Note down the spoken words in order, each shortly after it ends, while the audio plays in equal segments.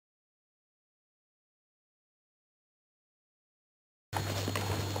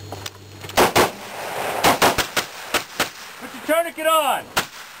tourniquet on!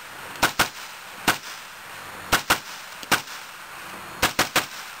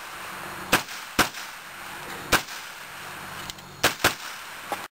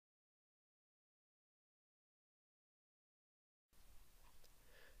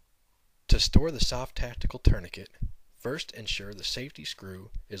 To store the SOF Tactical Tourniquet, first ensure the safety screw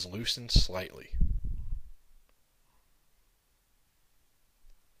is loosened slightly.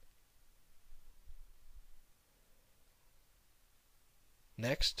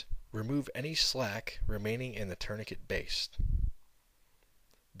 Next, remove any slack remaining in the tourniquet base.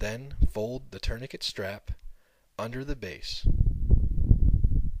 Then fold the tourniquet strap under the base.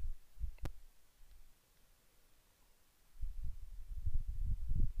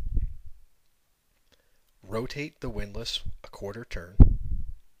 Rotate the windlass a quarter turn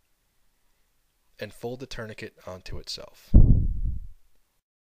and fold the tourniquet onto itself.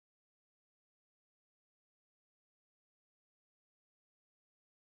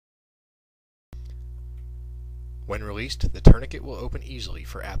 When released, the tourniquet will open easily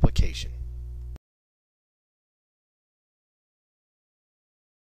for application.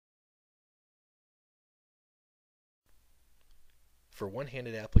 For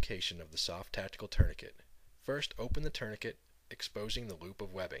one-handed application of the SOF Tactical Tourniquet, first open the tourniquet, exposing the loop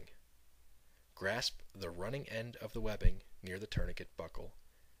of webbing. Grasp the running end of the webbing near the tourniquet buckle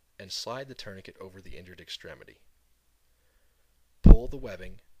and slide the tourniquet over the injured extremity. Pull the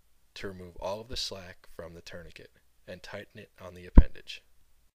webbing to remove all of the slack from the tourniquet and tighten it on the appendage.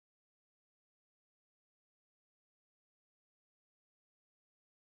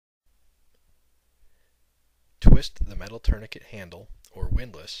 Twist the metal tourniquet handle or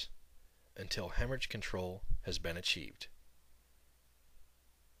windlass until hemorrhage control has been achieved.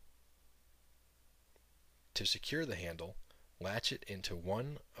 To secure the handle, latch it into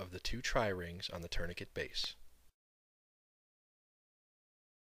one of the two tri-rings on the tourniquet base.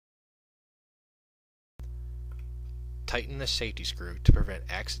 Tighten the safety screw to prevent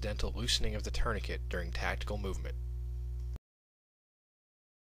accidental loosening of the tourniquet during tactical movement.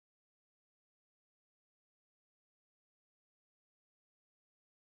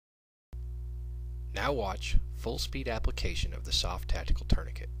 Now watch full speed application of the SOF Tactical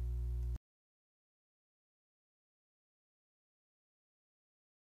Tourniquet.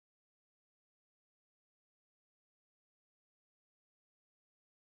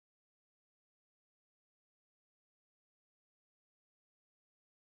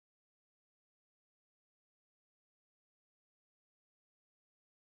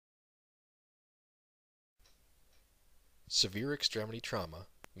 Severe extremity trauma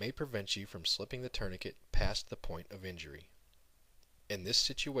may prevent you from slipping the tourniquet past the point of injury. In this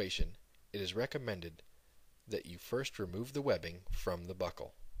situation, it is recommended that you first remove the webbing from the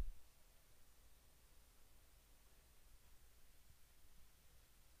buckle.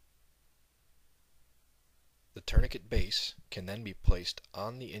 The tourniquet base can then be placed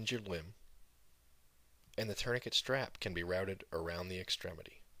on the injured limb, and the tourniquet strap can be routed around the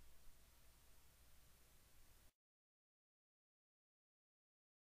extremity.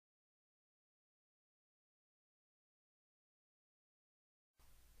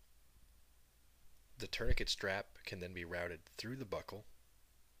 The tourniquet strap can then be routed through the buckle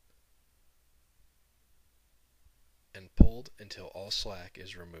and pulled until all slack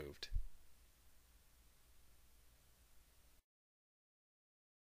is removed.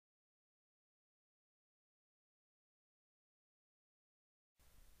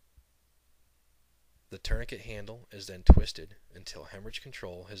 The tourniquet handle is then twisted until hemorrhage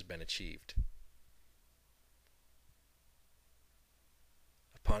control has been achieved.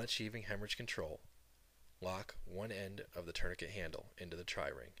 Upon achieving hemorrhage control, lock one end of the tourniquet handle into the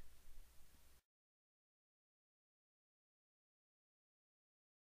tri-ring.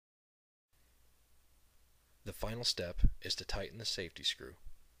 The final step is to tighten the safety screw.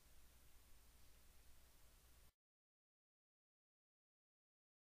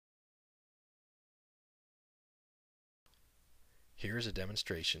 Here is a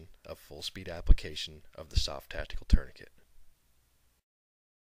demonstration of full speed application of the SOF Tactical Tourniquet.